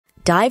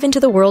Dive into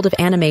the world of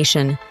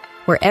animation,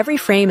 where every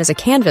frame is a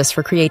canvas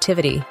for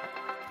creativity.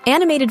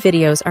 Animated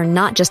videos are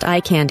not just eye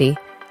candy.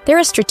 They're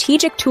a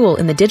strategic tool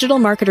in the digital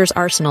marketer's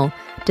arsenal,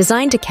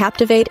 designed to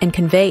captivate and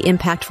convey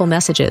impactful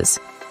messages.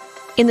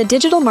 In the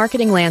digital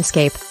marketing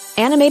landscape,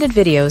 animated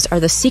videos are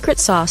the secret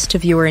sauce to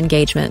viewer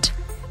engagement.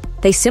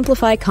 They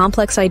simplify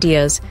complex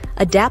ideas,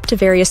 adapt to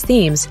various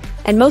themes,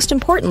 and most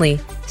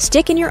importantly,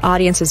 stick in your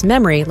audience's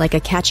memory like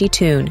a catchy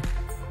tune.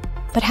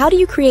 But how do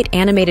you create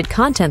animated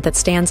content that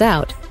stands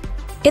out?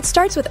 It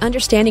starts with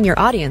understanding your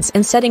audience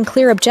and setting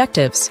clear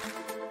objectives.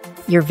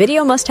 Your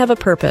video must have a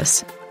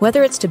purpose,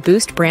 whether it's to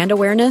boost brand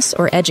awareness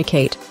or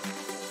educate.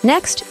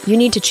 Next, you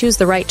need to choose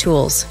the right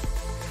tools.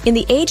 In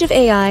the age of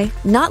AI,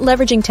 not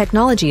leveraging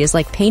technology is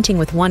like painting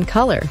with one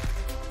color.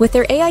 With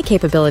their AI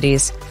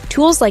capabilities,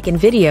 tools like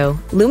InVideo,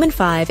 Lumen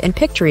 5, and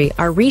Pictory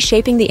are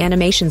reshaping the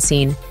animation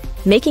scene,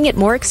 making it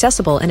more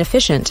accessible and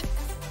efficient.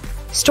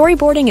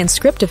 Storyboarding and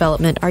script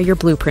development are your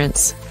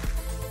blueprints.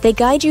 They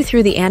guide you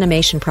through the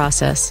animation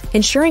process,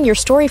 ensuring your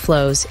story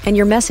flows and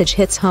your message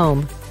hits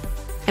home.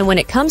 And when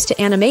it comes to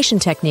animation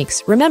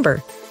techniques,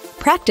 remember,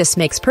 practice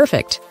makes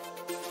perfect.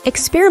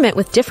 Experiment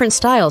with different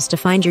styles to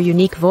find your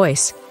unique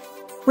voice.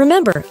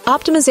 Remember,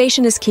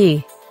 optimization is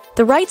key.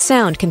 The right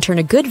sound can turn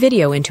a good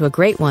video into a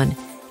great one,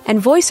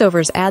 and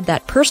voiceovers add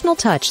that personal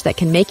touch that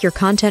can make your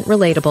content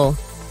relatable.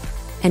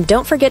 And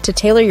don't forget to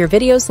tailor your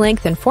video's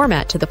length and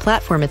format to the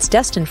platform it's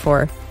destined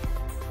for.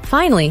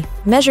 Finally,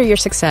 measure your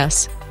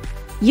success.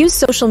 Use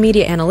social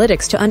media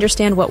analytics to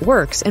understand what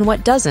works and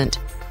what doesn't.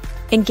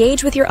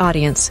 Engage with your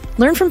audience,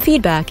 learn from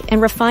feedback,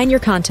 and refine your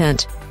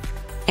content.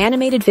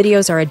 Animated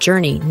videos are a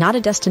journey, not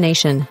a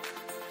destination.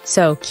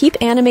 So keep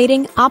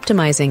animating,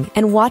 optimizing,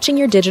 and watching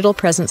your digital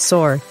presence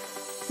soar.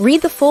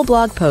 Read the full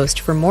blog post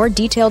for more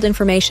detailed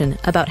information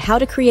about how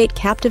to create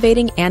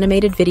captivating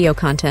animated video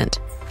content.